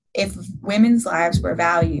if women's lives were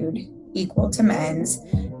valued equal to men's,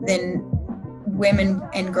 then women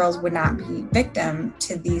and girls would not be victim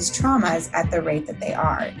to these traumas at the rate that they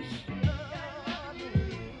are.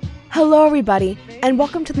 Hello, everybody, and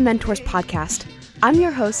welcome to the Mentors Podcast. I'm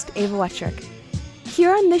your host, Ava Wettrick.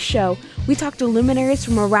 Here on this show, we talk to luminaries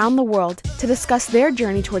from around the world to discuss their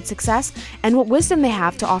journey towards success and what wisdom they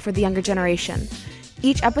have to offer the younger generation.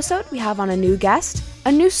 Each episode, we have on a new guest,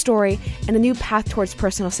 a new story, and a new path towards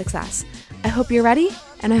personal success. I hope you're ready,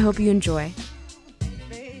 and I hope you enjoy.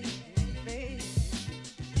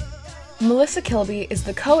 Melissia Kilby is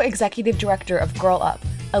the co-executive director of Girl Up,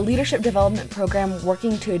 a leadership development program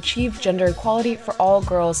working to achieve gender equality for all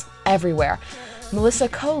girls everywhere.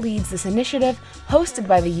 Melissia co-leads this initiative, hosted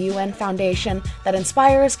by the UN Foundation, that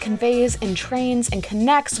inspires, conveys, and trains and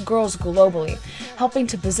connects girls globally, helping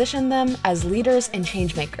to position them as leaders and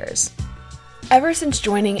changemakers. Ever since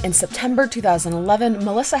joining in September 2011,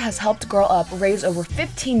 Melissia has helped Girl Up raise over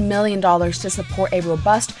 $15 million to support a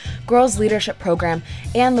robust girls' leadership program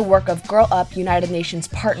and the work of Girl Up United Nations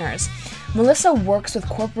partners. Melissia works with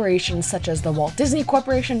corporations such as the Walt Disney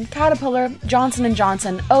Corporation, Caterpillar, Johnson &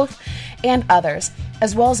 Johnson, Oath, and others,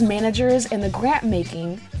 as well as managers in the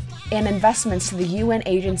grant-making and investments to the UN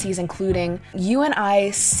agencies including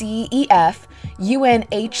UNICEF,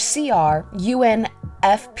 UNHCR,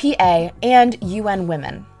 UNFPA, and UN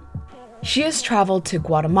Women. She has traveled to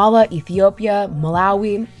Guatemala, Ethiopia,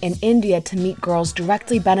 Malawi, and India to meet girls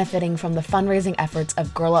directly benefiting from the fundraising efforts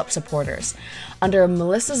of Girl Up supporters. Under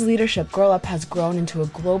Melissa's leadership, Girl Up has grown into a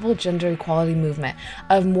global gender equality movement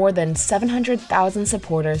of more than 700,000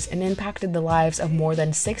 supporters and impacted the lives of more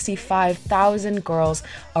than 65,000 girls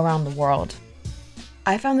around the world.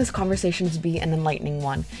 I found this conversation to be an enlightening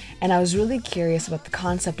one, and I was really curious about the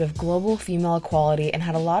concept of global female equality and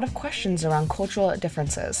had a lot of questions around cultural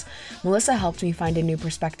differences. Melissia helped me find a new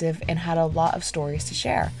perspective and had a lot of stories to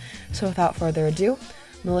share. So without further ado,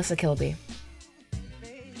 Melissia Kilby.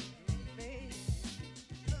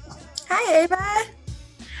 Hi, Ava.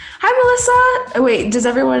 Hi, Melissia. Wait, does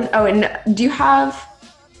everyone... Oh, and do you have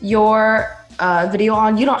your video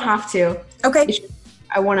on? You don't have to. Okay.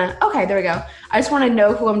 Okay, there we go. I just want to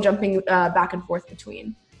know who I'm jumping back and forth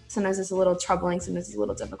between. Sometimes it's a little troubling, sometimes it's a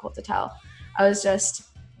little difficult to tell. I was just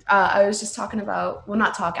talking about,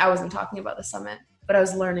 I wasn't talking about the summit, but I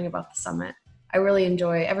was learning about the summit. I really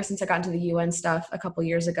enjoy, ever since I got into the UN stuff a couple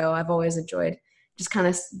years ago, I've always enjoyed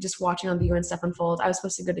just watching all the UN stuff unfold. I was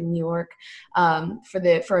supposed to go to New York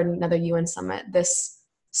for another UN summit this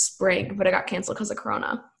spring, but it got canceled because of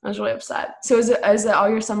Corona. I was really upset. So is it all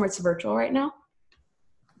your summits virtual right now?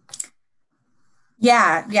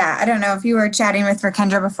 Yeah. I don't know if you were chatting with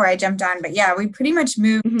Rakendra before I jumped on, but yeah, we pretty much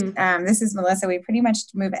moved. This is Melissia. We pretty much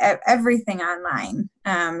moved everything online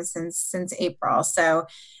since April. So,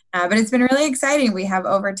 but it's been really exciting. We have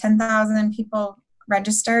over 10,000 people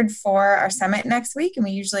registered for our summit next week, and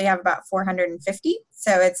we usually have about 450.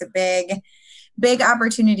 So it's a big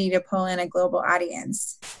opportunity to pull in a global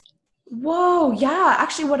audience. Whoa, yeah.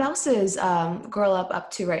 Actually, what else is Girl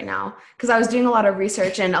Up to right now? Because I was doing a lot of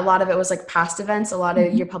research and a lot of it was like past events. A lot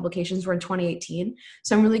of your publications were in 2018.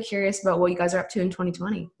 So I'm really curious about what you guys are up to in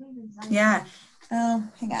 2020. Yeah. Oh,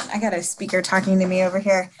 hang on. I got a speaker talking to me over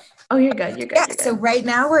here. Oh, you're good. You're good. So right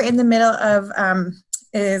now we're in the middle of,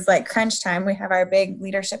 it is like crunch time. We have our big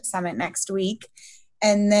leadership summit next week.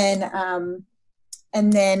 And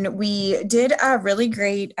then we did a really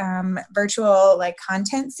great virtual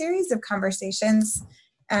content series of conversations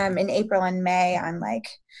in April and May on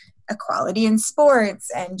equality in sports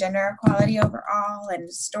and gender equality overall and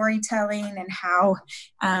storytelling and how,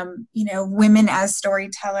 women as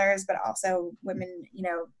storytellers, but also women,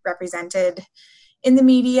 represented in the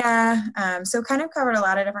media. So kind of covered a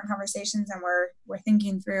lot of different conversations, and we're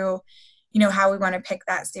thinking through, how we want to pick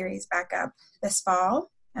that series back up this fall.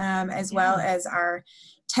 As well as our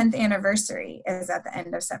 10th anniversary is at the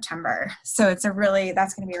end of September. So that's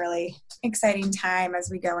going to be a really exciting time as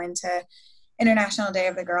we go into International Day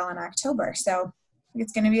of the Girl in October. So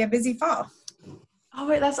it's going to be a busy fall. Oh,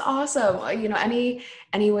 wait, that's awesome. Any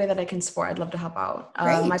way that I can support, I'd love to help out.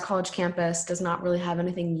 My college campus does not really have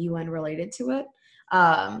anything UN related to it.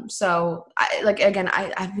 So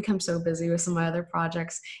I've become so busy with some of my other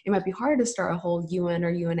projects. It might be hard to start a whole UN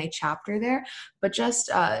or UNA chapter there, but just,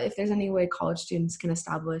 if there's any way college students can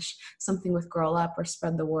establish something with Girl Up or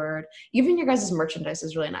spread the word, even your guys' merchandise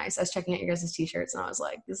is really nice. I was checking out your guys' t-shirts and I was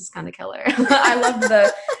like, this is kind of killer. I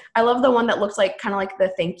love the one that looks kind of like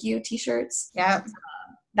the thank you t-shirts. Yeah.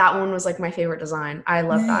 That one was like my favorite design. I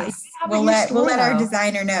love that. You Nice. can have it in your We'll store let our though.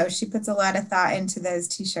 designer know. She puts a lot of thought into those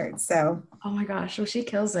t-shirts. So Oh my gosh, well, she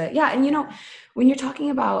kills it. Yeah, and when you're talking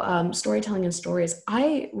about storytelling and stories,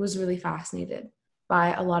 I was really fascinated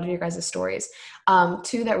by a lot of your guys' stories.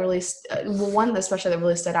 Two that really, well, one especially that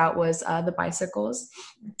really stood out was the bicycles.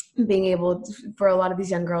 Being able for a lot of these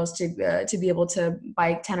young girls to be able to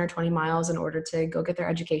bike 10 or 20 miles in order to go get their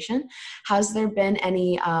education. Has there been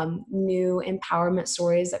any new empowerment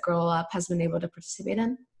stories that Girl Up has been able to participate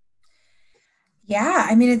in? yeah,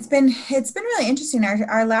 I mean, it's been really interesting.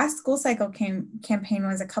 Our last school cycle campaign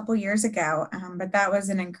was a couple years ago, but that was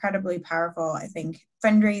an incredibly powerful, I think,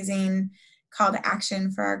 fundraising call to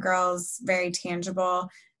action for our girls, very tangible.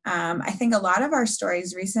 I think a lot of our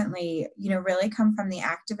stories recently, really come from the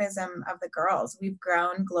activism of the girls. We've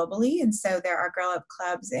grown globally, and so there are Girl Up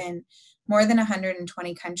clubs in more than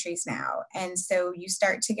 120 countries now, and so you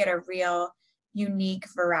start to get a real unique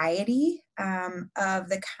variety of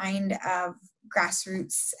the kind of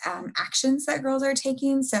grassroots actions that girls are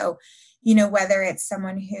taking. So, whether it's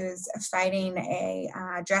someone who's fighting a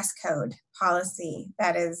dress code policy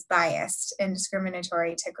that is biased and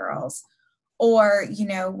discriminatory to girls, or,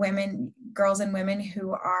 girls and women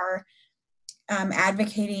who are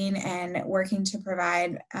advocating and working to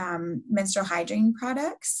provide menstrual hygiene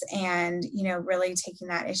products and, really taking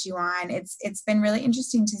that issue on. It's been really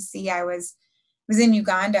interesting to see. I was in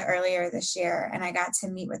Uganda earlier this year, and I got to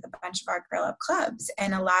meet with a bunch of our Girl Up clubs.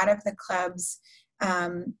 And a lot of the clubs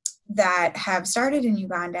that have started in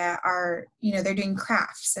Uganda are, they're doing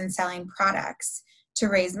crafts and selling products to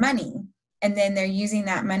raise money. And then they're using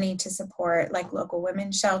that money to support like local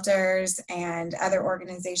women's shelters and other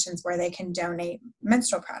organizations where they can donate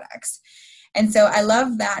menstrual products. And so I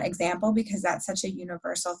love that example because that's such a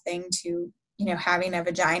universal thing to, having a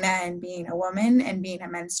vagina and being a woman and being a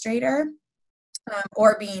menstruator.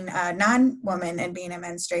 Or being a non-woman and being a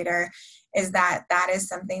menstruator, is that is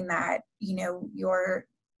something that,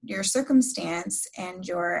 your circumstance and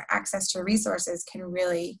your access to resources can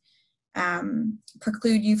really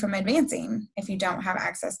preclude you from advancing if you don't have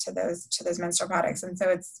access to those menstrual products. And so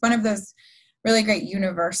it's one of those really great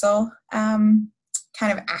universal kind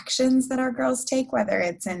of actions that our girls take, whether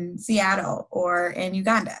it's in Seattle or in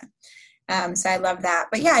Uganda. So I love that.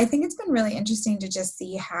 But yeah, I think it's been really interesting to just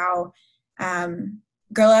see how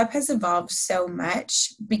Girl Up has evolved so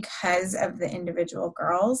much because of the individual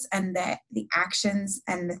girls and the actions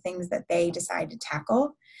and the things that they decide to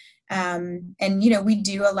tackle. And, we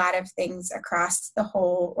do a lot of things across the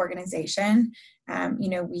whole organization.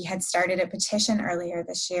 We had started a petition earlier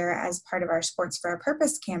this year as part of our Sports for a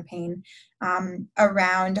Purpose campaign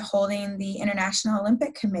around holding the International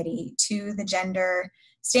Olympic Committee to the gender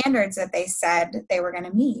standards that they said they were going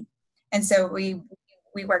to meet. And so we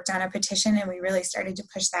worked on a petition and we really started to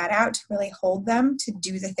push that out to really hold them to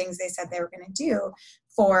do the things they said they were going to do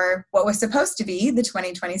for what was supposed to be the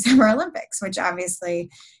 2020 Summer Olympics, which obviously,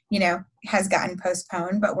 has gotten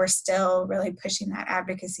postponed, but we're still really pushing that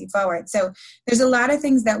advocacy forward. So there's a lot of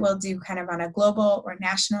things that we'll do kind of on a global or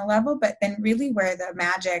national level, but then really where the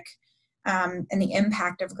magic and the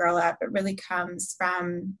impact of Girl Up, it really comes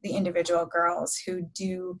from the individual girls who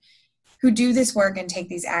do this work and take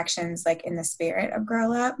these actions like in the spirit of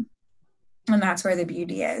Girl Up. And that's where the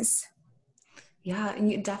beauty is. Yeah,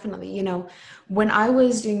 and definitely, when I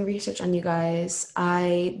was doing research on you guys,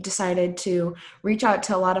 I decided to reach out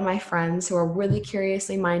to a lot of my friends who are really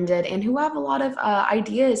curiously minded and who have a lot of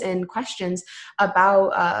ideas and questions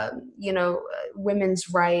about, women's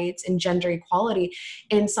rights and gender equality.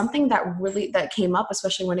 And something that came up,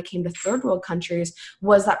 especially when it came to third world countries,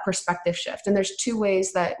 was that perspective shift. And there's two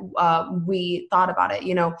ways that we thought about it.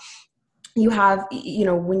 You have,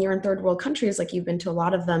 when you're in third world countries, like you've been to a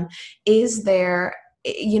lot of them, is there,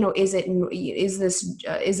 is it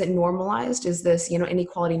normalized? Is this,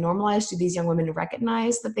 inequality normalized? Do these young women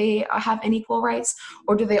recognize that they have unequal rights,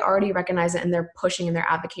 or do they already recognize it and they're pushing and they're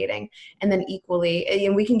advocating? And then equally,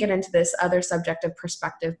 and we can get into this other subject of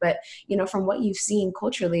perspective, but, from what you've seen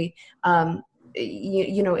culturally,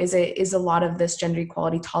 is a lot of this gender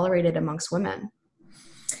equality tolerated amongst women?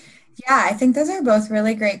 Yeah, I think those are both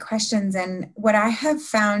really great questions. And what I have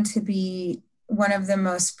found to be one of the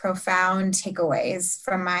most profound takeaways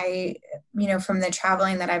from from the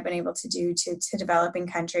traveling that I've been able to do to developing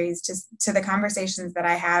countries, to the conversations that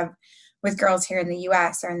I have with girls here in the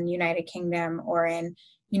US or in the United Kingdom or in,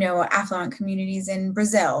 affluent communities in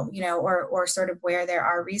Brazil, or sort of where there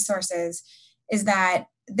are resources, is that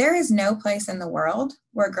there is no place in the world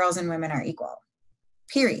where girls and women are equal,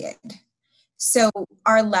 period. So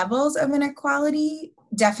our levels of inequality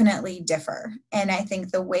definitely differ. And I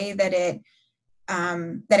think the way that it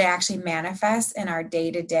that it actually manifests in our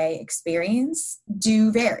day-to-day experience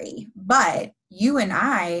do vary. But you and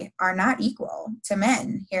I are not equal to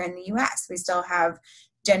men here in the US. We still have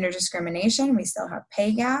gender discrimination, we still have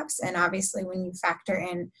pay gaps, and obviously when you factor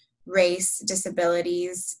in race,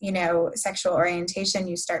 disabilities, sexual orientation,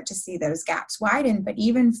 you start to see those gaps widen. But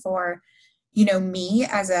even for, me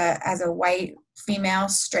as a white female,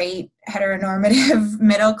 straight, heteronormative,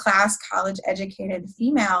 middle class, college educated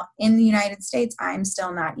female in the United States, I'm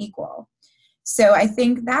still not equal. So I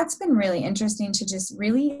think that's been really interesting to just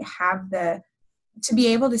really to be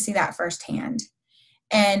able to see that firsthand.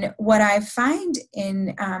 And what I find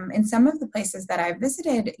in some of the places that I've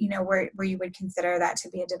visited, where you would consider that to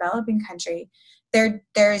be a developing country, there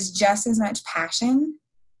is just as much passion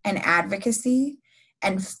and advocacy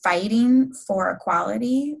and fighting for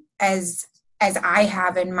equality as I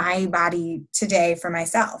have in my body today for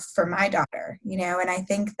myself, for my daughter, and I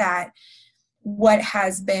think that what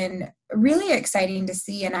has been really exciting to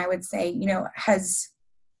see, and I would say, has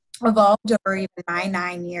evolved over even my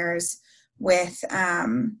 9 years with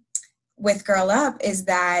Girl Up, is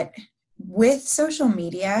that with social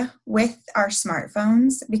media, with our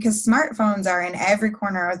smartphones, because smartphones are in every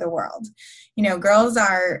corner of the world, girls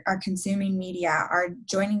are consuming media, are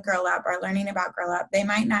joining Girl Up, are learning about Girl Up. They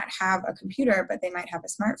might not have a computer, but they might have a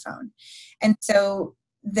smartphone. And so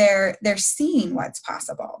they're seeing what's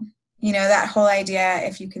possible. That whole idea,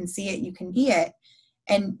 if you can see it, you can be it.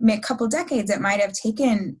 And a couple decades, it might have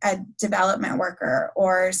taken a development worker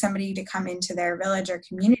or somebody to come into their village or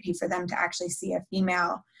community for them to actually see a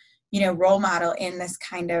female, role model in this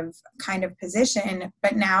kind of position.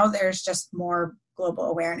 But now there's just more global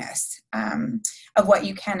awareness of what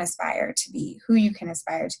you can aspire to be, who you can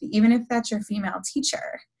aspire to be, even if that's your female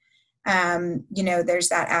teacher. There's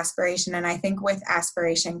that aspiration. And I think with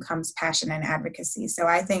aspiration comes passion and advocacy. So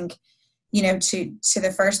I think, to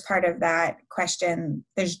the first part of that question,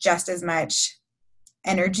 there's just as much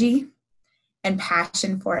energy and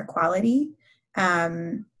passion for equality.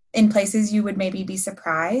 In places you would maybe be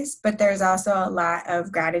surprised, but there's also a lot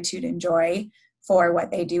of gratitude and joy for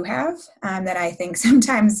what they do have, that I think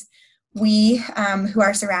sometimes we, who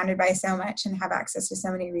are surrounded by so much and have access to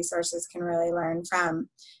so many resources, can really learn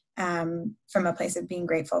from a place of being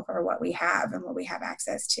grateful for what we have and what we have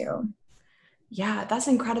access to. Yeah, that's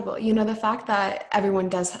incredible. The fact that everyone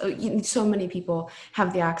does, so many people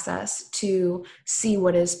have the access to see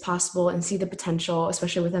what is possible and see the potential,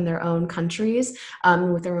 especially within their own countries,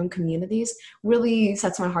 with their own communities, really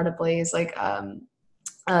sets my heart ablaze. Like,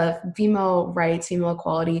 female rights, female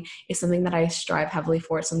equality is something that I strive heavily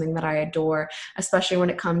for. It's something that I adore, especially when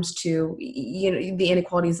it comes to, the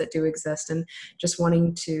inequalities that do exist, and just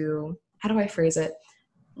wanting to, how do I phrase it?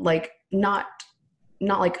 Like, not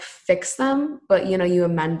like fix them, but you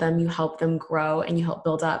amend them, you help them grow, and you help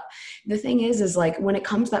build up. The thing is like, when it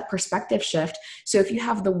comes to that perspective shift, so if you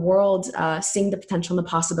have the world seeing the potential and the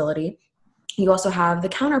possibility, you also have the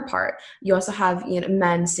counterpart. You also have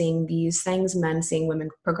men seeing these things, men seeing women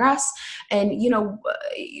progress. And,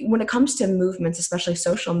 when it comes to movements, especially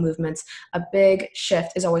social movements, a big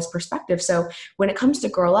shift is always perspective. So when it comes to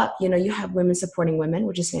Girl Up, you have women supporting women,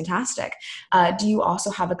 which is fantastic. Do you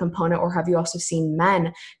also have a component, or have you also seen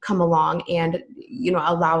men come along and,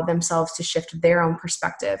 allow themselves to shift their own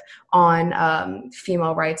perspective on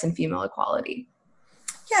female rights and female equality?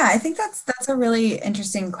 Yeah, I think that's a really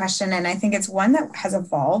interesting question. And I think it's one that has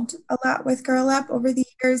evolved a lot with Girl Up over the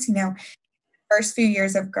years. First few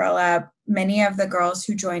years of Girl Up, many of the girls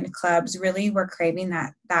who joined clubs really were craving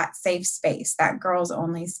that safe space, that girls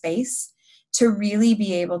only space, to really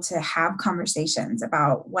be able to have conversations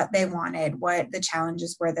about what they wanted, what the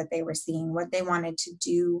challenges were that they were seeing, what they wanted to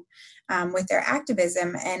do with their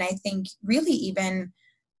activism. And I think really even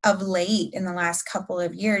of late in the last couple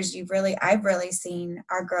of years, I've really seen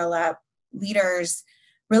our Girl Up leaders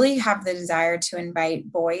really have the desire to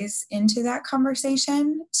invite boys into that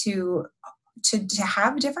conversation, to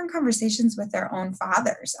have different conversations with their own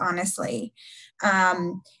fathers, honestly.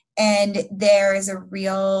 And there is a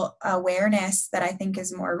real awareness that I think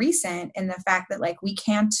is more recent in the fact that, like, we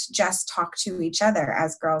can't just talk to each other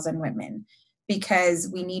as girls and women, because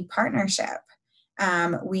we need partnership.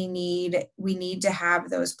 We need to have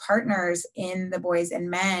those partners in the boys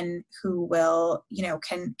and men who will,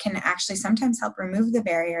 can actually sometimes help remove the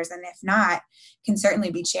barriers, and if not, can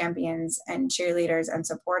certainly be champions and cheerleaders and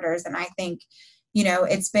supporters. And I think,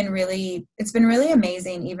 it's been really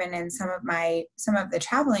amazing, even in some of the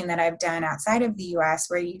traveling that I've done outside of the US,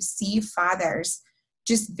 where you see fathers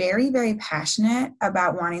just very, very passionate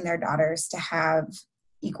about wanting their daughters to have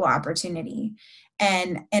equal opportunity.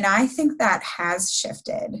 And I think that has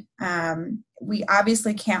shifted. We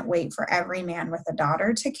obviously can't wait for every man with a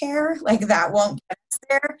daughter to care. Like, that won't get us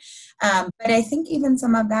there. But I think even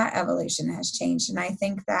some of that evolution has changed. And I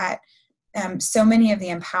think that so many of the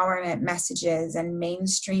empowerment messages and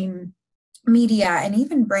mainstream media and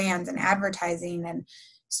even brands and advertising and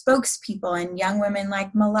spokespeople and young women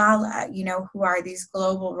like Malala, who are these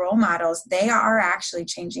global role models, they are actually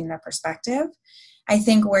changing the perspective. I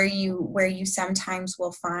think where you sometimes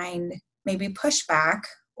will find maybe pushback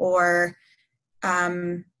or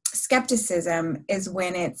skepticism is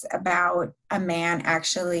when it's about a man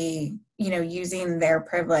actually, using their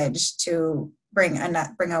privilege to bring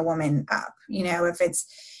a woman up.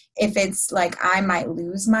 If it's like, I might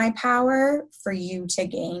lose my power for you to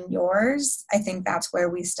gain yours, I think that's where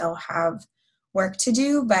we still have work to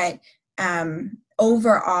do. But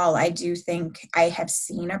overall, I do think I have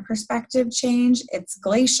seen a perspective change. It's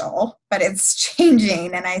glacial, but it's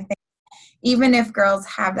changing. And I think even if girls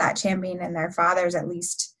have that champion in their fathers, at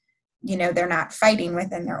least, they're not fighting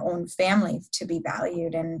within their own family to be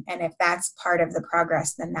valued. And if that's part of the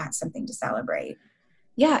progress, then that's something to celebrate.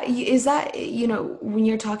 Yeah. Is that, when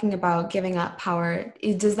you're talking about giving up power,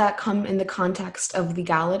 does that come in the context of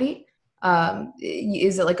legality?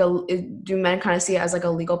 Is it like do men kind of see it as like a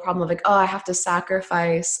legal problem of like, oh, I have to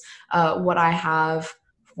sacrifice what I have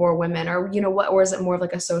for women, or, or is it more of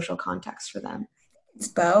like a social context for them? It's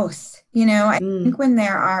both. I think when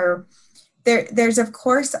there's of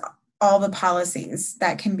course all the policies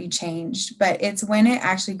that can be changed, but it's when it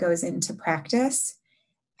actually goes into practice.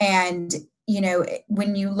 And,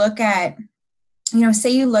 when you look at, say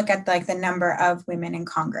you look at like the number of women in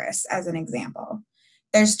Congress as an example,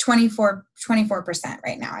 there's 24%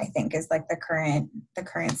 right now, I think, is like the current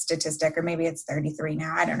statistic, or maybe it's 33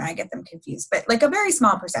 now. I don't know. I get them confused, but like a very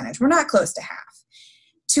small percentage. We're not close to half.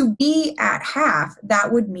 To be at half,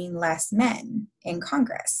 that would mean less men in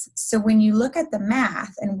Congress. So when you look at the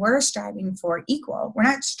math, and we're striving for equal, we're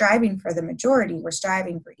not striving for the majority, we're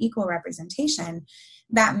striving for equal representation.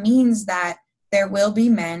 That means that there will be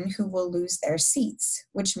men who will lose their seats,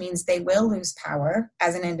 which means they will lose power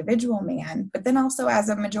as an individual man, but then also as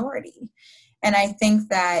a majority. And I think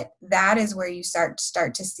that is where you start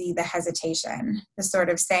to see the hesitation, the sort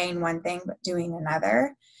of saying one thing but doing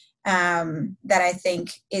another. That I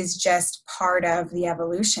think is just part of the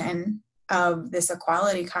evolution of this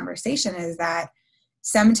equality conversation, is that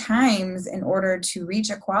sometimes in order to reach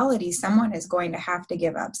equality, someone is going to have to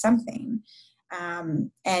give up something.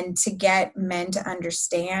 And to get men to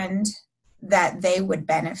understand that they would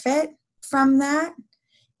benefit from that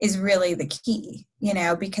is really the key,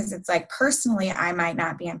 because it's like, personally, I might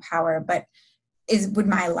not be in power, but would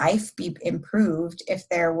my life be improved if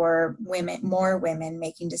there were more women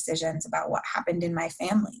making decisions about what happened in my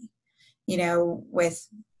family, with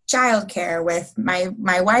childcare, with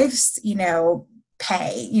my wife's,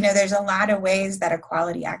 pay. There's a lot of ways that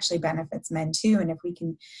equality actually benefits men too. And if we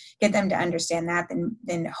can get them to understand that,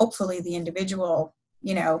 then hopefully the individual,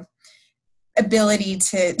 ability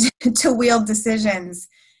to wield decisions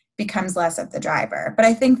becomes less of the driver. But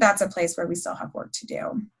I think that's a place where we still have work to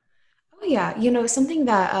do. Oh, yeah. Something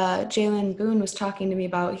that Jalen Boone was talking to me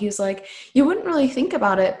about, he was like, you wouldn't really think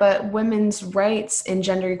about it, but women's rights and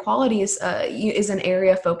gender equality is an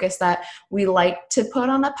area of focus that we like to put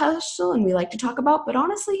on a pedestal and we like to talk about. But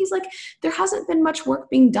honestly, he's like, there hasn't been much work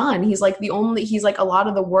being done. He's like, a lot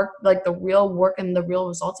of the work, like the real work and the real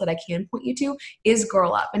results that I can point you to is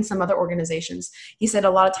Girl Up and some other organizations. He said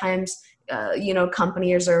a lot of times,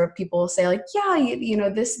 companies or people say like, yeah,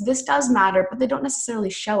 this does matter, but they don't necessarily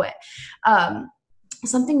show it.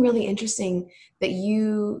 Something really interesting that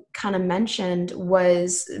you kind of mentioned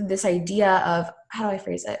was this idea of, how do I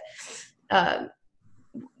phrase it?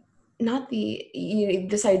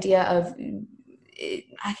 This idea of,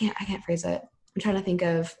 I can't phrase it. I'm trying to think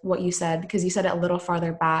of what you said, because you said it a little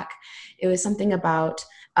farther back. It was something about,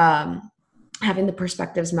 having the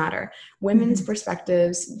perspectives matter. Women's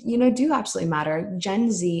perspectives, do absolutely matter.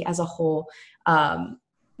 Gen Z as a whole,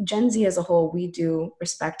 we do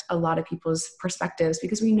respect a lot of people's perspectives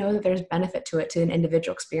because we know that there's benefit to it, to an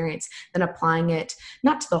individual experience, then applying it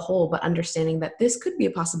not to the whole, but understanding that this could be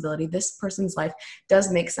a possibility. This person's life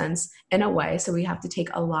does make sense in a way. So we have to take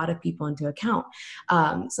a lot of people into account.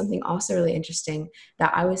 Something also really interesting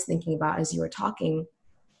that I was thinking about as you were talking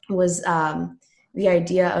was, the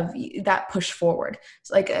idea of that push forward.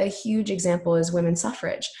 So like a huge example is women's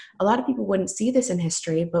suffrage. A lot of people wouldn't see this in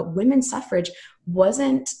history, but women's suffrage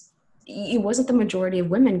wasn't it wasn't the majority of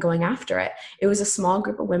women going after it. It was a small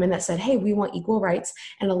group of women that said, hey, we want equal rights.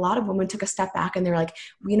 And a lot of women took a step back and they're like,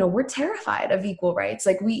 we're terrified of equal rights.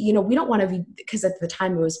 Like we don't want to be, because at the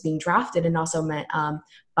time it was being drafted and also meant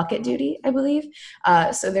bucket duty, I believe.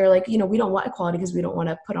 So they're like, we don't want equality because we don't want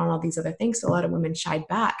to put on all these other things. So a lot of women shied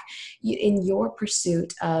back. In your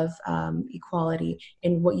pursuit of equality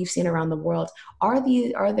and what you've seen around the world, are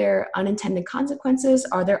there unintended consequences?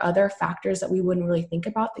 Are there other factors that we wouldn't really think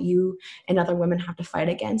about that you and other women have to fight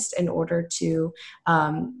against in order to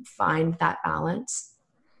find that balance?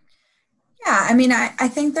 Yeah, I mean, I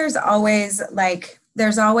think there's always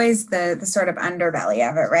the sort of underbelly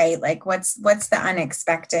of it, right? Like what's the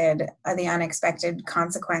unexpected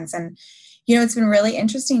consequence. And it's been really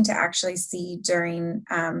interesting to actually see during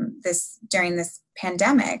this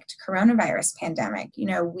pandemic, coronavirus pandemic.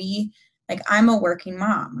 I'm a working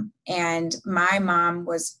mom, and my mom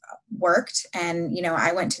worked, and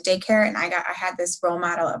I went to daycare, and I had this role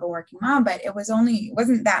model of a working mom. But it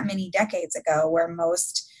wasn't that many decades ago where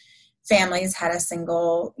most families had a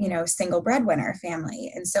single breadwinner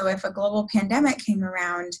family. And so if a global pandemic came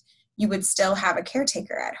around, you would still have a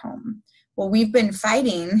caretaker at home. Well, we've been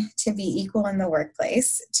fighting to be equal in the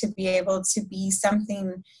workplace, to be able to be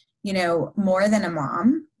something, more than a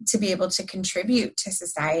mom, to be able to contribute to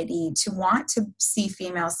society, to want to see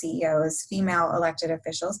female CEOs, female elected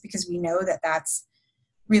officials, because we know that that's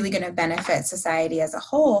really going to benefit society as a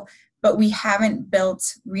whole. But we haven't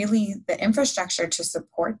built really the infrastructure to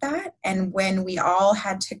support that. And when we all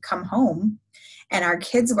had to come home and our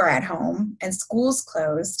kids were at home and schools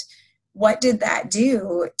closed, what did that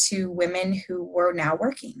do to women who were now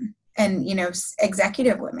working? And,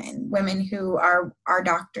 executive women who are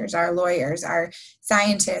doctors, are lawyers, are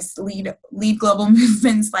scientists, lead global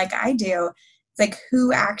movements like I do. It's like,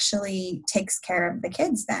 who actually takes care of the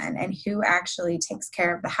kids then? And who actually takes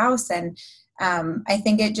care of the house? And I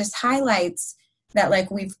think it just highlights that, like,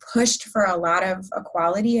 we've pushed for a lot of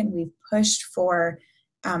equality and we've pushed for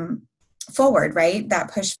forward, right?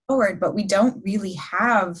 That push forward, but we don't really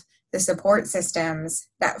have the support systems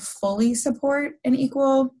that fully support an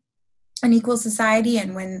equal society.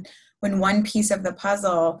 And when one piece of the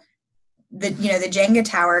puzzle, the Jenga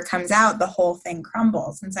tower comes out, the whole thing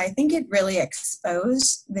crumbles. And so I think it really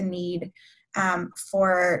exposed the need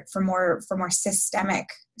for more systematic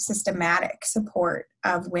support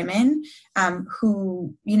of women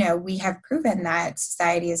who, we have proven that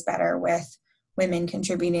society is better with women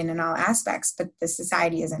contributing in all aspects, but the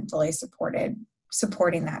society isn't fully supporting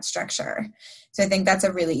that structure. So I think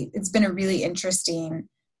it's been a really interesting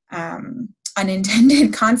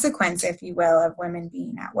unintended consequence, if you will, of women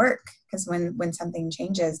being at work. Because when something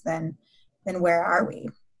changes, then where are we?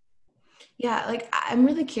 Yeah, like I'm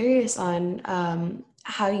really curious on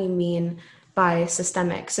how you mean by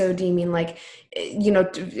systemic. So do you mean like,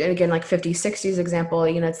 again, like 50s, 60s example,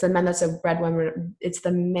 it's the men that's a breadwinner. It's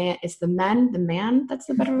the man that's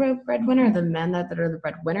the better breadwinner, the men that are the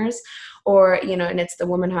breadwinners, or, and it's the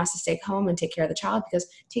woman who has to stay home and take care of the child, because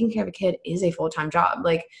taking care of a kid is a full-time job.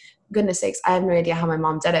 Like, goodness sakes, I have no idea how my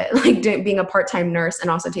mom did it. Like being a part-time nurse and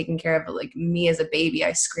also taking care of like me as a baby.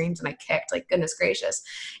 I screamed and I kicked, like, goodness gracious,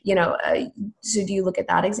 so do you look at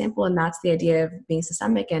that example, and that's the idea of being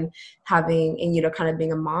systemic and having, and, kind of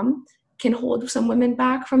being a mom can hold some women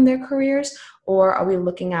back from their careers? Or are we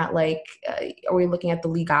looking at the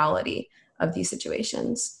legality of these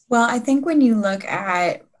situations? Well, I think when you look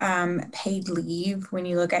at paid leave, when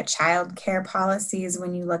you look at child care policies,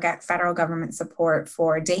 when you look at federal government support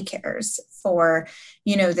for daycares, for,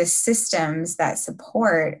 the systems that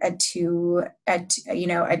support a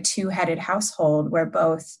two-headed household where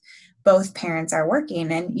both parents are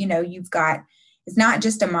working, and, it's not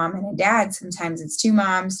just a mom and a dad. Sometimes it's two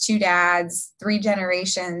moms, two dads, three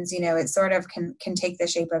generations. It sort of can take the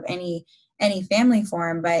shape of any family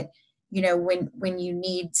form. But when you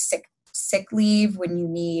need sick leave, when you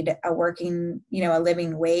need a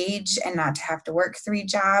living wage and not to have to work three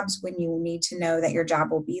jobs, when you need to know that your job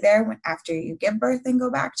will be there after you give birth and go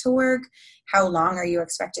back to work, how long are you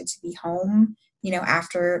expected to be home?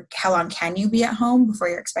 After how long can you be at home before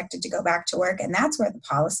you're expected to go back to work? And that's where the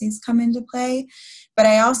policies come into play. But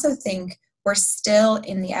I also think we're still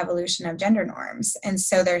in the evolution of gender norms. And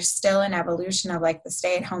so there's still an evolution of like the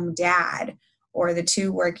stay-at-home dad or the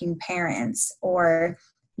two working parents, or,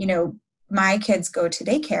 my kids go to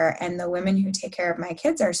daycare, and the women who take care of my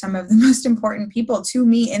kids are some of the most important people to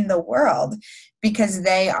me in the world, because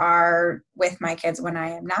they are with my kids when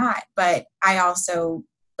I am not. But I also,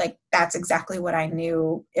 that's exactly what I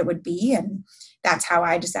knew it would be. And that's how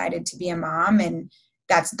I decided to be a mom. And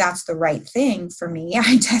that's the right thing for me.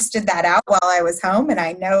 I tested that out while I was home, and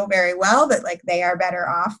I know very well that like they are better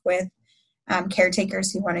off with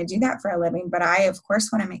caretakers who want to do that for a living. But I, of course,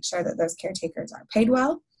 want to make sure that those caretakers are paid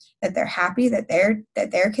well, that they're happy, that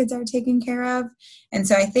their kids are taken care of. And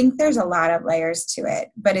so I think there's a lot of layers to it,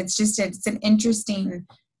 but it's an interesting,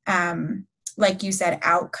 like you said,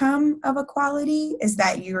 outcome of equality is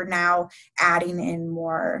that you're now adding in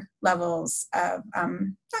more levels of,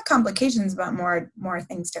 not complications, but more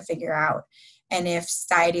things to figure out. And if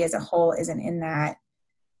society as a whole isn't in that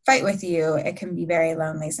fight with you, it can be very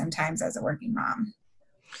lonely sometimes as a working mom.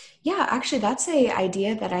 Yeah, actually, that's a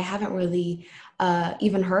idea that I haven't really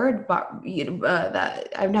even heard, but that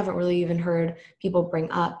I've never really even heard people bring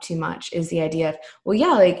up too much is the idea of, well,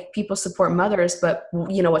 yeah, like people support mothers, but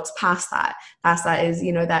what's past that? Past that is,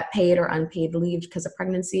 that paid or unpaid leave because of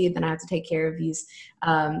pregnancy. Then I have to take care of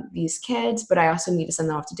these kids, but I also need to send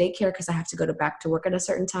them off to daycare because I have to go back to work at a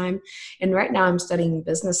certain time. And right now I'm studying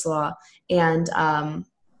business law, and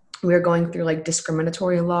we're going through like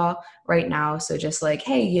discriminatory law right now. So just like,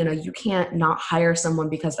 hey, you can't not hire someone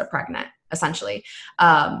because they're pregnant, essentially.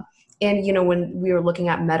 And, when we were looking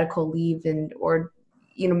at medical leave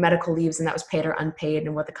medical leaves, and that was paid or unpaid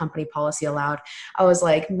and what the company policy allowed, I was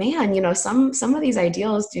like, man, some of these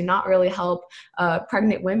ideals do not really help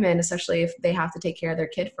pregnant women, especially if they have to take care of their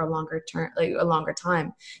kid for a longer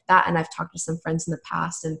time. That, and I've talked to some friends in the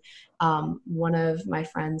past, and one of my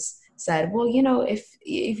friends said, well,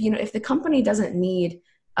 if the company doesn't need,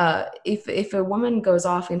 if a woman goes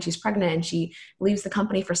off and she's pregnant and she leaves the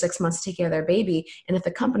company for 6 months to take care of their baby, and if the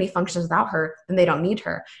company functions without her, then they don't need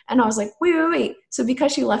her. And I was like, wait. So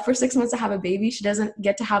because she left for 6 months to have a baby, she doesn't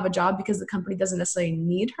get to have a job because the company doesn't necessarily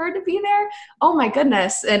need her to be there? Oh my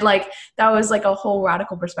goodness. And like, that was like a whole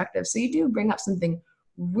radical perspective. So you do bring up something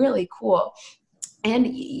really cool. And,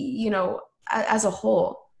 as a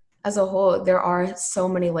whole, there are so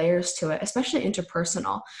many layers to it, especially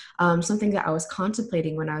interpersonal. Something that I was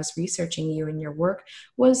contemplating when I was researching you and your work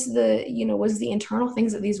was the internal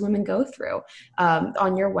things that these women go through.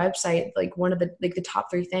 On your website, like one of the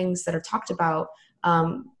top 3 things that are talked about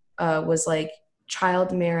was like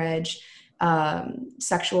child marriage,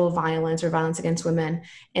 sexual violence or violence against women,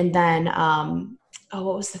 and then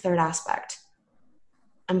what was the third aspect?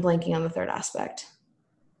 I'm blanking on the third aspect.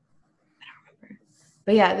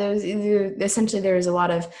 But yeah, there was a lot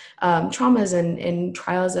of traumas and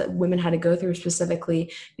trials that women had to go through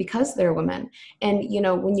specifically because they're women. And,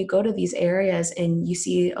 when you go to these areas and you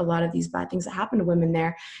see a lot of these bad things that happen to women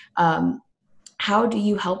there, how do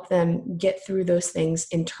you help them get through those things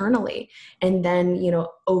internally and then,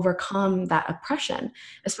 overcome that oppression,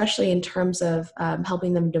 especially in terms of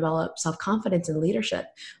helping them develop self-confidence and leadership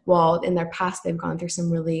while in their past they've gone through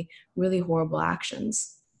some really, really horrible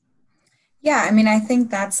actions? Yeah, I mean, I think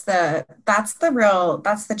that's the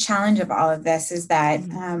challenge of all of this is that,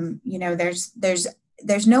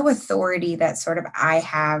 there's no authority that sort of I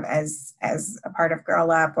have as a part of Girl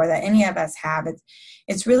Up or that any of us have.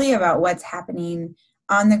 It's really about what's happening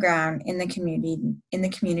on the ground in the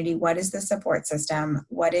community. What is the support system?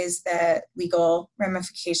 What is the legal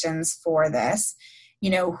ramifications for this?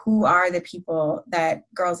 Who are the people that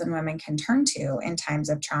girls and women can turn to in times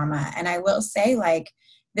of trauma? And I will say, like,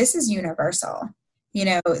 this is universal.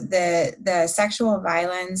 The sexual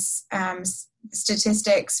violence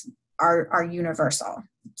statistics are universal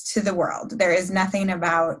to the world. There is nothing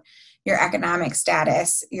about your economic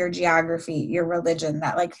status, your geography, your religion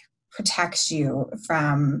that like protects you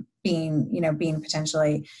from being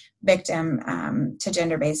potentially victim to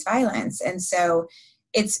gender-based violence. And so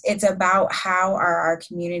it's about how are our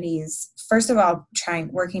communities, first of all,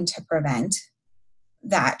 working to prevent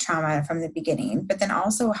that trauma from the beginning, but then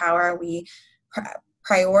also how are we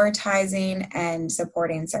prioritizing and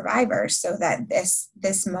supporting survivors so that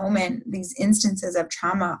this moment, these instances of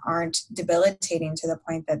trauma aren't debilitating to the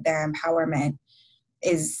point that their empowerment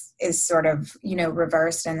is sort of,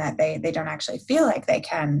 reversed and that they don't actually feel like they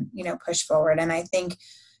can, push forward. And I think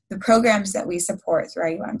the programs that we support through our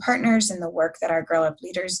UN partners and the work that our Girl Up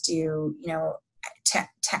leaders do,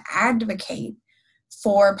 to advocate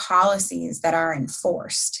for policies that are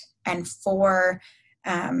enforced and for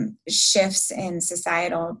shifts in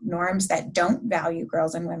societal norms that don't value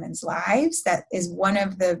girls and women's lives, that is one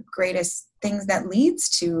of the greatest things that leads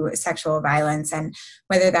to sexual violence. And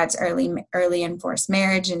whether that's early enforced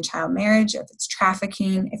marriage and child marriage, if it's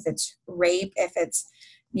trafficking, if it's rape, if it's,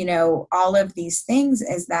 all of these things,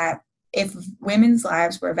 is that if women's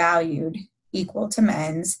lives were valued equal to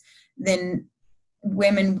men's, then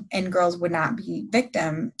women and girls would not be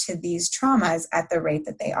victim to these traumas at the rate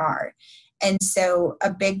that they are. And so a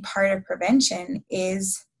big part of prevention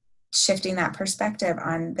is shifting that perspective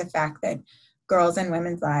on the fact that girls' and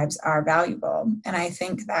women's lives are valuable. And I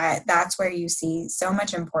think that that's where you see so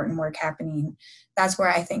much important work happening. That's where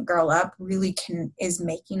I think Girl Up really is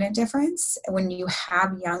making a difference, when you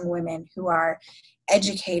have young women who are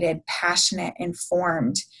educated, passionate,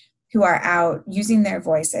 informed, who are out using their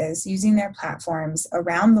voices, using their platforms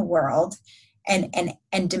around the world,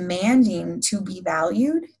 and demanding to be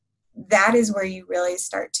valued. That is where you really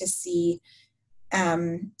start to see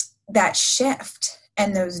that shift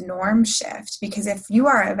and those norms shift. Because if you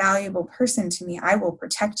are a valuable person to me, I will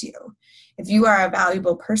protect you. If you are a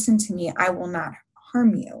valuable person to me, I will not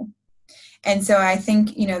harm you. And so I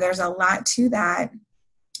think, there's a lot to that.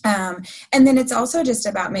 And then it's also just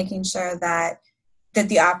about making sure that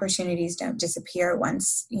the opportunities don't disappear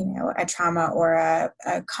once, a trauma or a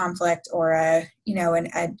conflict or a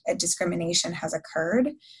discrimination has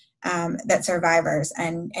occurred. That survivors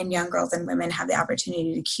and young girls and women have the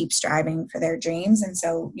opportunity to keep striving for their dreams. And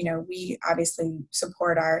so, we obviously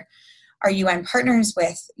support our UN partners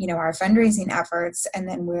with, our fundraising efforts. And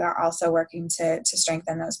then we are also working to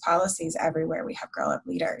strengthen those policies everywhere we have Girl Up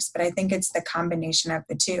leaders. But I think it's the combination of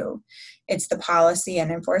the two. It's the policy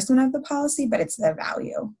and enforcement of the policy, but it's the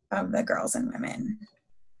value of the girls and women.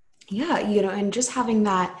 Yeah, and just having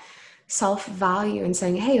that self-value and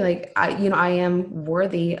saying, hey, like, I am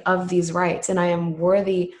worthy of these rights, and I am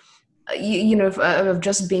worthy, of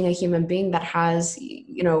just being a human being that has,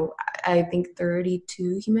 I think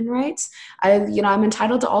 32 human rights. I'm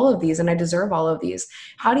entitled to all of these, and I deserve all of these.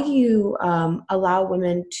 How do you allow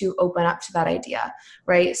women to open up to that idea,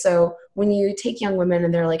 right? So when you take young women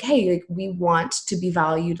and they're like, hey, like, we want to be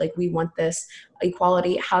valued, like, we want this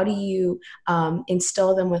equality, how do you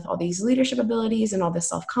instill them with all these leadership abilities and all this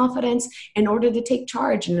self-confidence in order to take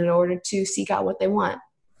charge and in order to seek out what they want?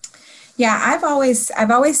 Yeah, I've always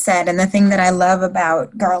said, and the thing that I love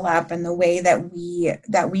about Girl Up and the way that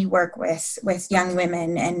we work with young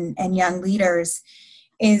women and young leaders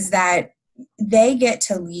is that they get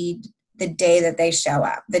to lead the day that they show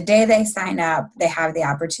up. The day they sign up, they have the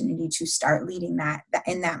opportunity to start leading that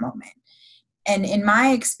in that moment. And in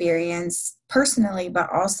my experience personally,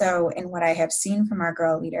 but also in what I have seen from our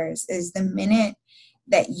girl leaders, is the minute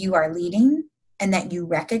that you are leading and that you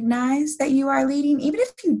recognize that you are leading, even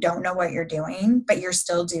if you don't know what you're doing, but you're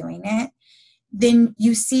still doing it, then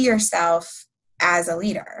you see yourself as a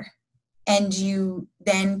leader, and you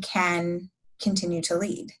then can continue to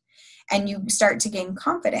lead. And you start to gain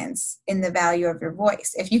confidence in the value of your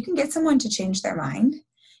voice. If you can get someone to change their mind,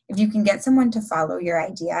 if you can get someone to follow your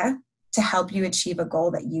idea, to help you achieve a goal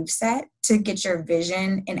that you've set, to get your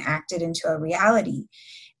vision enacted into a reality,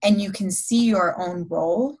 and you can see your own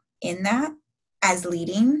role in that as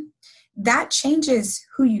leading, that changes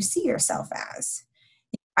who you see yourself as.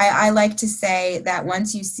 I like to say that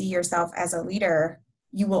once you see yourself as a leader,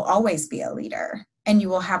 you will always be a leader, and you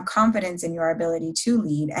will have confidence in your ability to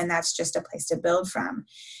lead, and that's just a place to build from.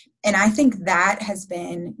 And I think that has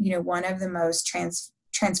been, one of the most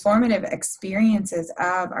transformative experiences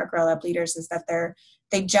of our Girl Up leaders, is that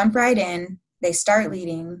they jump right in, they start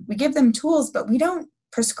leading. We give them tools, but we don't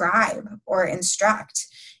prescribe or instruct.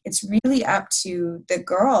 It's really up to the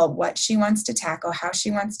girl, what she wants to tackle, how she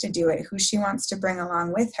wants to do it, who she wants to bring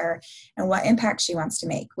along with her, and what impact she wants to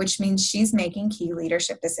make, which means she's making key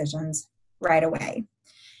leadership decisions right away.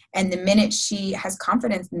 And the minute she has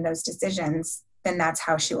confidence in those decisions, then that's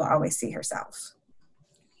how she will always see herself.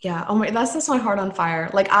 Yeah. Oh my, that's just my heart on fire.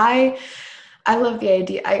 Like, I love the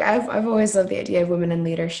idea. I've always loved the idea of women in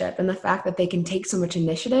leadership, and the fact that they can take so much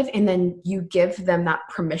initiative, and then you give them that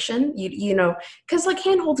permission, because like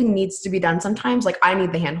hand-holding needs to be done sometimes. Like, I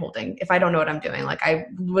need the hand-holding if I don't know what I'm doing. Like, I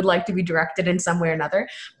would like to be directed in some way or another,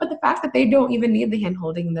 but the fact that they don't even need the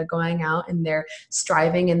hand-holding, and they're going out and they're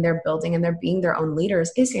striving and they're building and they're being their own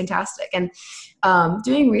leaders is fantastic. And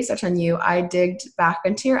doing research on you, I digged back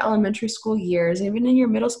into your elementary school years, even in your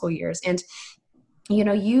middle school years, and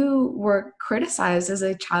you were criticized as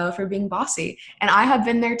a child for being bossy. And I have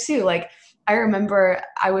been there too. Like, I remember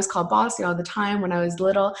I was called bossy all the time when I was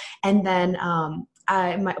little. And then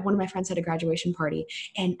one of my friends had a graduation party,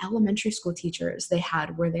 and elementary school teachers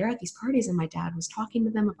were there at these parties, and my dad was talking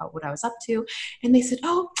to them about what I was up to. And they said,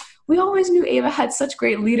 "Oh, we always knew Ava had such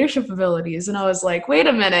great leadership abilities." And I was like, wait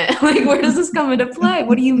a minute, like, where does this come into play?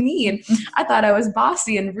 What do you mean? I thought I was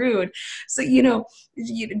bossy and rude. So,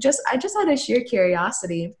 I just had a sheer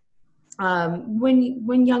curiosity.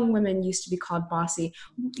 When young women used to be called bossy,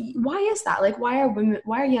 why is that? Like, why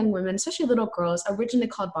are young women, especially little girls, originally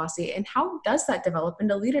called bossy? And how does that develop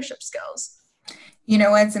into leadership skills? You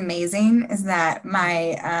know what's amazing is that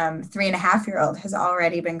my 3.5-year-old has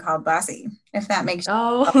already been called bossy. If that makes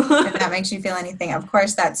if that makes you feel anything, of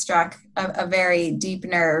course that struck a very deep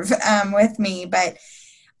nerve with me. But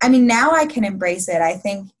I mean, now I can embrace it. I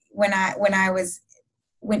think when it was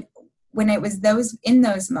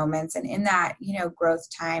those moments and in that, you know, growth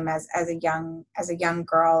time as a young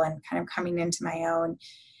girl and kind of coming into my own,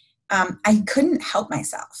 I couldn't help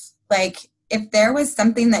myself. Like, if there was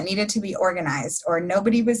something that needed to be organized or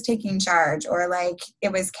nobody was taking charge or like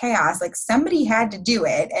it was chaos, like somebody had to do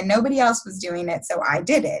it and nobody else was doing it. So I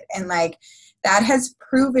did it. And like, that has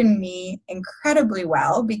proven me incredibly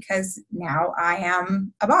well because now I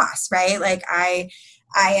am a boss, right? Like I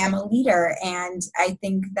am a leader. And I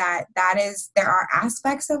think that there are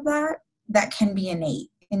aspects of that can be innate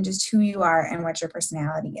in just who you are and what your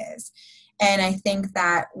personality is. And I think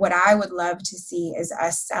that what I would love to see is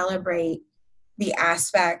us celebrate the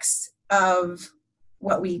aspects of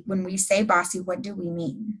when we say bossy, what do we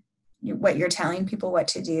mean? What you're telling people what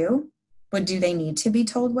to do? What do they need to be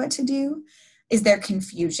told what to do? Is there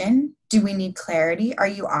confusion? Do we need clarity? Are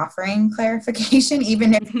you offering clarification,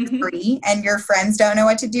 even if it's free and your friends don't know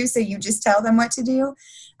what to do, so you just tell them what to do?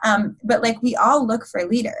 But like, we all look for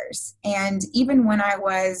leaders. And even when I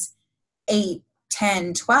was 8,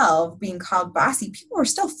 10, 12, being called bossy, people were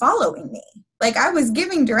still following me. Like, I was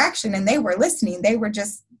giving direction and they were listening. They were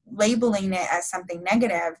just labeling it as something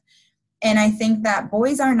negative. And I think that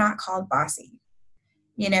boys are not called bossy.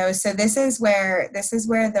 You know, so this is where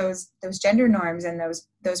those gender norms and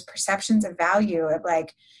those perceptions of value of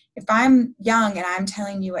like, if I'm young and I'm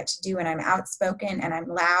telling you what to do and I'm outspoken and I'm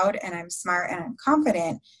loud and I'm smart and I'm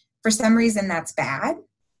confident, for some reason that's bad.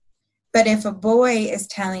 But if a boy is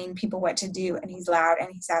telling people what to do and he's loud and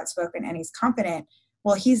he's outspoken and he's confident,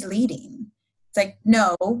 well, he's leading. It's like,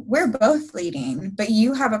 no, we're both leading, but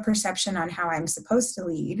you have a perception on how I'm supposed to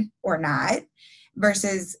lead or not,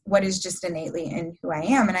 versus what is just innately in who I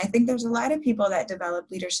am. And I think there's a lot of people that develop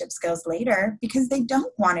leadership skills later because they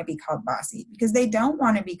don't want to be called bossy, because they don't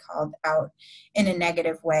want to be called out in a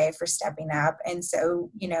negative way for stepping up. And so,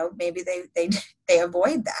 you know, maybe they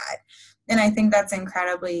avoid that. And I think that's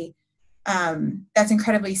incredibly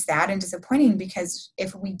sad and disappointing, because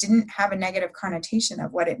if we didn't have a negative connotation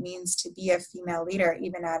of what it means to be a female leader,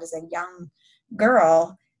 even as a young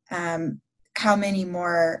girl, how many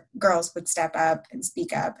more girls would step up and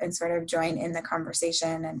speak up and sort of join in the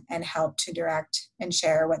conversation and help to direct and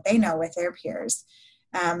share what they know with their peers.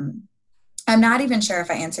 I'm not even sure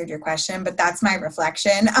if I answered your question, but that's my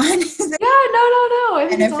reflection on no.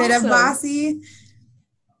 benefit of bossy.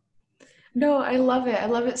 No, I love it. I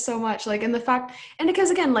love it so much. Like, and the fact, and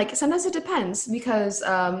because again, like sometimes it depends because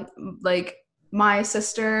like my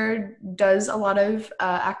sister does a lot of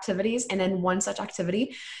activities, and in one such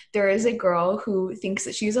activity, there is a girl who thinks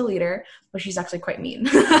that she's a leader, but she's actually quite mean,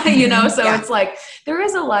 you know? So yeah. It's like, there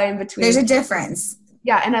is a line between. There's a difference.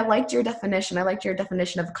 Yeah. And I liked your definition. I liked your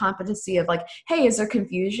definition of competency of like, hey, is there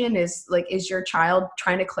confusion? Is your child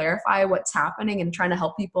trying to clarify what's happening and trying to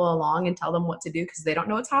help people along and tell them what to do because they don't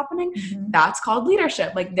know what's happening? Mm-hmm. That's called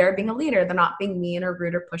leadership. Like, they're being a leader. They're not being mean or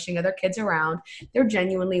rude or pushing other kids around. They're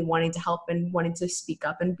genuinely wanting to help and wanting to speak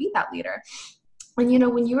up and be that leader. And, you know,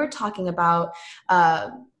 when you were talking about,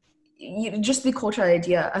 just the cultural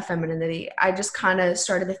idea of femininity, I just kind of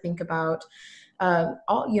started to think about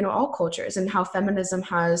all cultures and how feminism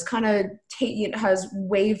has kind of has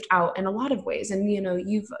waved out in a lot of ways. And, you know,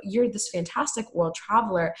 you're this fantastic world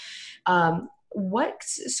traveler. What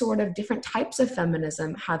sort of different types of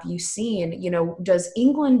feminism have you seen? You know, does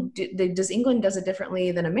England does it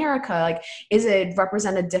differently than America? Like, is it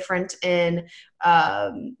represented different in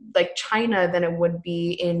like China than it would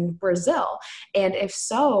be in Brazil? And if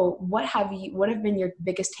so, what have been your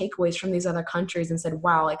biggest takeaways from these other countries and said,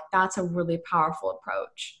 wow, like that's a really powerful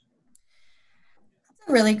approach? That's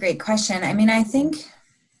a really great question. I mean, I think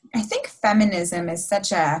feminism is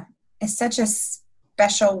such a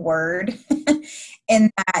special word in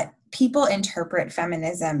that people interpret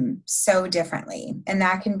feminism so differently. And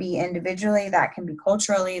that can be individually, that can be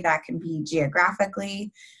culturally, that can be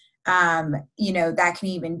geographically, you know, that can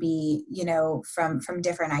even be, you know, from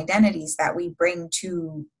different identities that we bring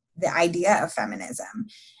to the idea of feminism.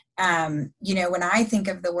 You know, when I think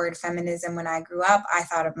of the word feminism, when I grew up, I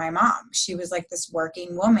thought of my mom. She was like this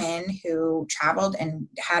working woman who traveled and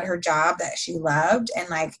had her job that she loved. And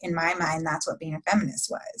like, in my mind, that's what being a feminist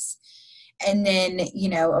was. And then, you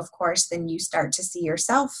know, of course, then you start to see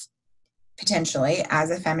yourself potentially as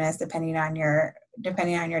a feminist, depending on your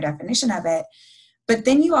definition of it. But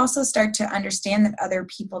then you also start to understand that other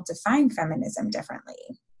people define feminism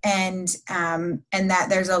differently. and that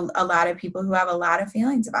there's a lot of people who have a lot of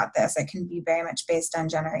feelings about this. It can be very much based on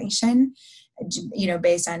generation,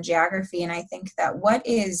 based on geography. And I think that what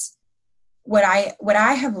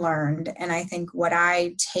I have learned, and I think what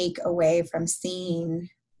I take away from seeing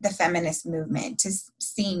the feminist movement, to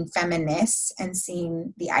seeing feminists and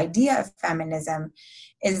seeing the idea of feminism,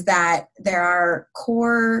 is that the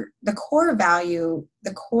core value,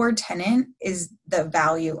 the core tenet is the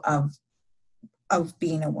value of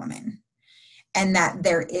being a woman, and that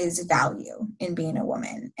there is value in being a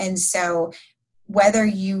woman. And so whether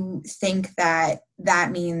you think that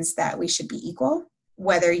that means that we should be equal,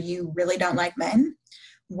 whether you really don't like men,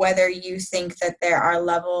 whether you think that there are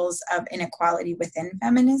levels of inequality within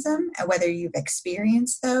feminism, and whether you've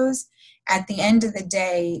experienced those, at the end of the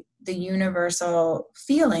day, the universal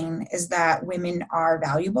feeling is that women are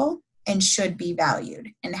valuable and should be valued.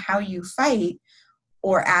 And how you fight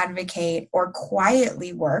or advocate or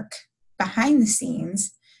quietly work behind the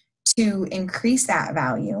scenes to increase that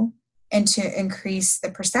value and to increase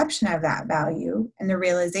the perception of that value and the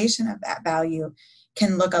realization of that value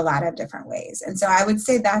can look a lot of different ways. And so I would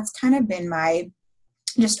say that's kind of been my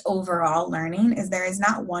just overall learning, is there is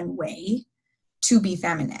not one way to be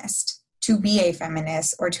feminist, to be a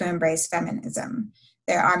feminist, or to embrace feminism.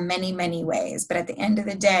 There are many, many ways. But at the end of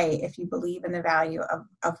the day, if you believe in the value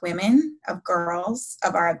of women, of girls,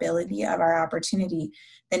 of our ability, of our opportunity,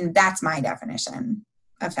 then that's my definition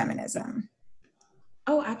of feminism.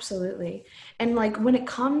 Oh, absolutely. And like when it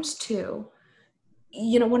comes to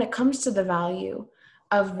the value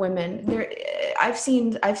of women, I've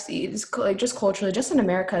seen like just culturally, just in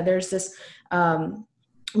America, there's this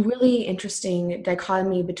really interesting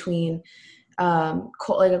dichotomy between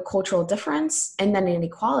like a cultural difference and then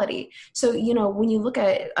inequality. So, when you look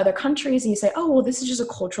at other countries and you say, oh, well, this is just a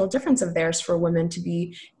cultural difference of theirs for women to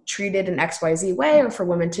be treated in XYZ way, or for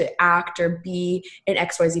women to act or be in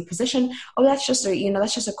XYZ position. Oh, that's just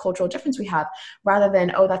a cultural difference we have, rather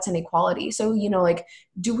than, oh, that's inequality. So, like,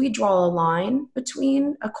 do we draw a line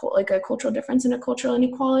between a cultural difference and a cultural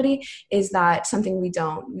inequality? Is that something we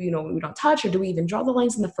don't touch, or do we even draw the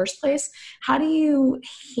lines in the first place? How do you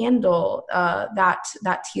handle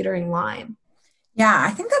that teetering line? Yeah, I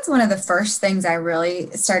think that's one of the first things I really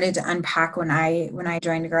started to unpack when I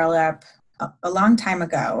joined Girl Up a long time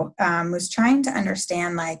ago, was trying to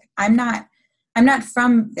understand, like, I'm not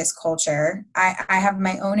from this culture. I have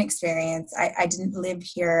my own experience. I didn't live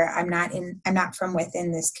here. I'm not from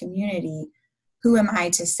within this community. Who am I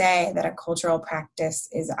to say that a cultural practice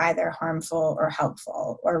is either harmful or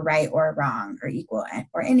helpful, or right or wrong, or equal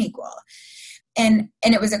or unequal? And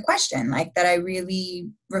it was a question like that I really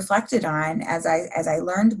reflected on as I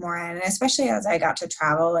learned more, and especially as I got to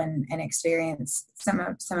travel and experience some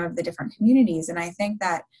of the different communities. And I think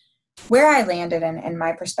that where I landed and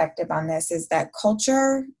my perspective on this is that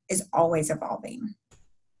culture is always evolving.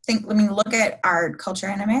 Look at our culture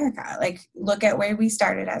in America. Like, look at where we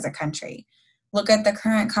started as a country. Look at the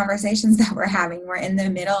current conversations that we're having. We're in the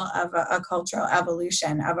middle of a cultural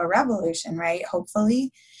evolution, of a revolution, right?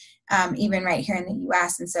 Hopefully. Even right here in the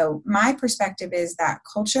US. And so my perspective is that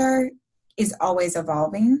culture is always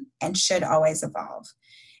evolving and should always evolve.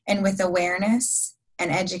 And with awareness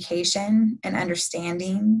and education and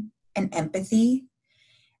understanding and empathy,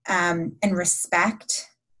 and respect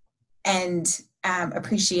and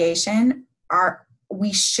appreciation,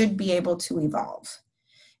 we should be able to evolve,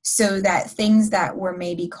 so that things that were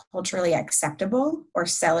maybe culturally acceptable or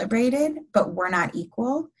celebrated but were not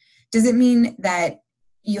equal, doesn't mean that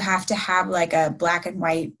you have to have like a black and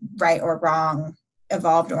white, right or wrong,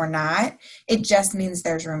 evolved or not. It just means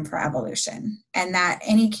there's room for evolution, and that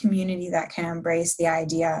any community that can embrace the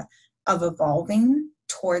idea of evolving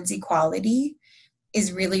towards equality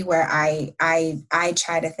is really where I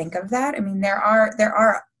try to think of that. I mean, there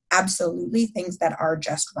are absolutely things that are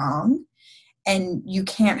just wrong, and you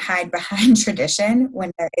can't hide behind tradition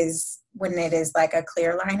when it is like a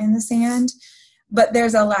clear line in the sand. But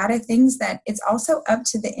there's a lot of things that it's also up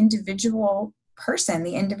to the individual person,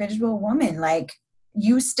 the individual woman. Like,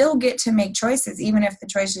 you still get to make choices, even if the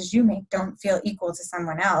choices you make don't feel equal to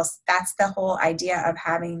someone else. That's the whole idea of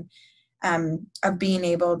having, of being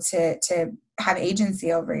able to have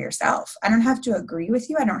agency over yourself. I don't have to agree with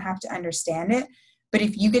you. I don't have to understand it. But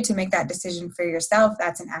if you get to make that decision for yourself,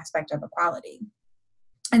 that's an aspect of equality.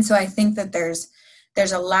 And so I think that there's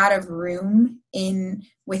a lot of room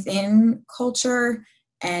within culture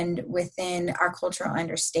and within our cultural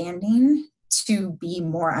understanding to be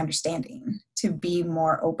more understanding, to be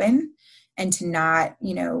more open, and to not,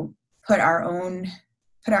 put our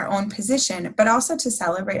own position, but also to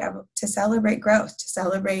celebrate growth, to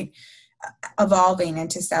celebrate evolving and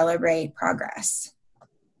to celebrate progress.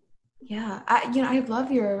 Yeah, I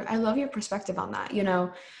love your perspective on that.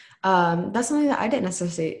 That's something that I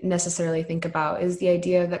didn't necessarily think about, is the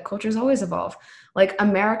idea that cultures always evolve. Like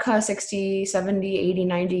America 60, 70, 80,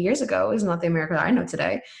 90 years ago is not the America that I know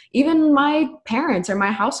today. Even my parents or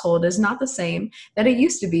my household is not the same that it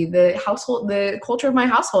used to be. The culture of my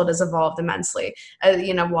household has evolved immensely,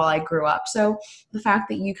 while I grew up. So the fact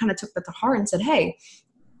that you kind of took that to heart and said, hey,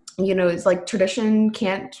 it's like tradition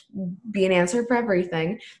can't be an answer for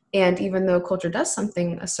everything. And even though culture does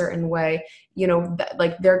something a certain way,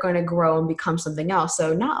 like they're going to grow and become something else.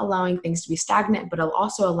 So not allowing things to be stagnant, but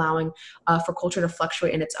also allowing for culture to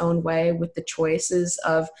fluctuate in its own way with the choices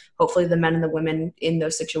of hopefully the men and the women in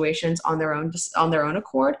those situations on their own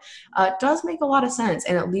accord, does make a lot of sense.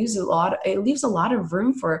 And it leaves a lot of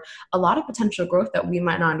room for a lot of potential growth that we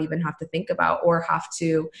might not even have to think about or have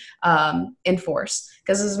to enforce.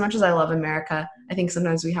 Because as much as I love America, I think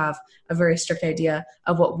sometimes we have a very strict idea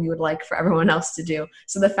of what we would like for everyone else to do.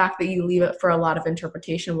 So the fact that you leave it for a lot of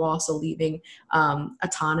interpretation while also leaving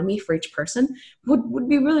autonomy for each person would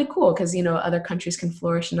be really cool, because, other countries can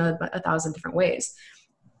flourish in a thousand different ways.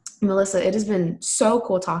 Melissa, it has been so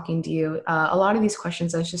cool talking to you. A lot of these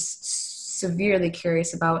questions I was just severely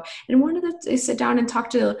curious about, and wanted to sit down and talk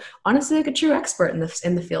to, honestly, like a true expert in the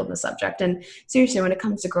field and the subject. And seriously, when it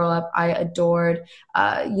comes to Girl Up, I adored,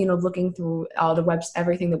 looking through all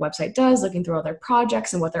everything the website does, looking through all their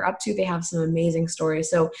projects and what they're up to. They have some amazing stories.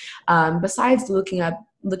 So besides looking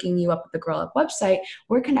you up at the Girl Up website,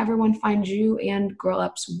 where can everyone find you and Girl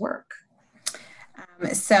Up's work?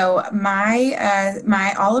 So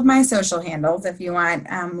my all of my social handles, if you want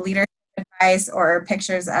leadership advice or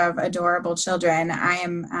pictures of adorable children, I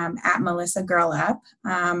am at Melissa Girl Up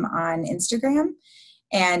on Instagram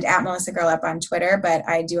and at Melissa Girl Up on Twitter, but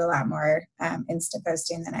I do a lot more Insta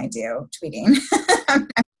posting than I do tweeting. I'm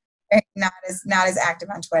not as active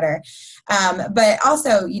on Twitter. But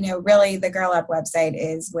also, really the Girl Up website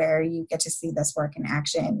is where you get to see this work in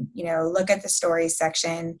action. Look at the stories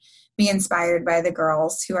section, be inspired by the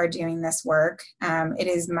girls who are doing this work. It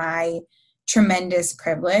is my tremendous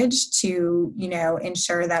privilege to,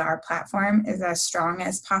 ensure that our platform is as strong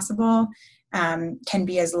as possible, can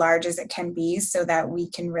be as large as it can be, so that we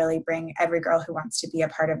can really bring every girl who wants to be a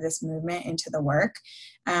part of this movement into the work.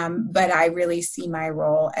 But I really see my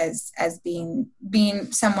role as being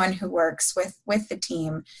someone who works with the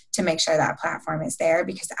team to make sure that platform is there,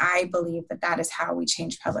 because I believe that is how we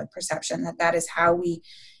change public perception, that is how we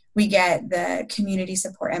get the community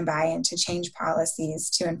support and buy-in to change policies,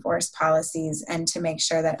 to enforce policies, and to make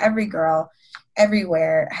sure that every girl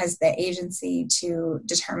everywhere has the agency to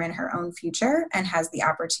determine her own future and has the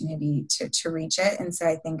opportunity to reach it. And so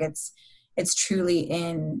I think it's truly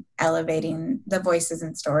in elevating the voices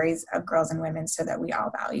and stories of girls and women so that we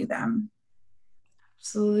all value them.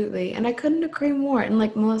 Absolutely. And I couldn't agree more. And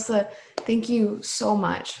Melissa, thank you so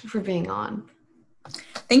much for being on.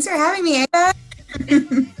 Thanks for having me, Ava.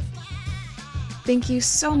 Thank you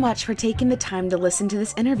so much for taking the time to listen to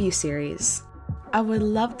this interview series. I would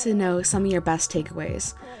love to know some of your best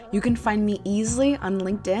takeaways. You can find me easily on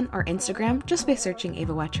LinkedIn or Instagram just by searching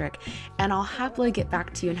Ava Wettrick, and I'll happily get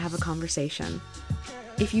back to you and have a conversation.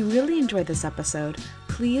 If you really enjoyed this episode,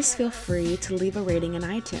 please feel free to leave a rating in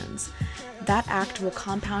iTunes. That act will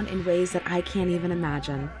compound in ways that I can't even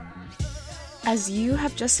imagine. As you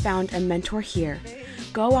have just found a mentor here,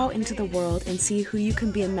 go out into the world and see who you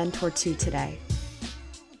can be a mentor to today.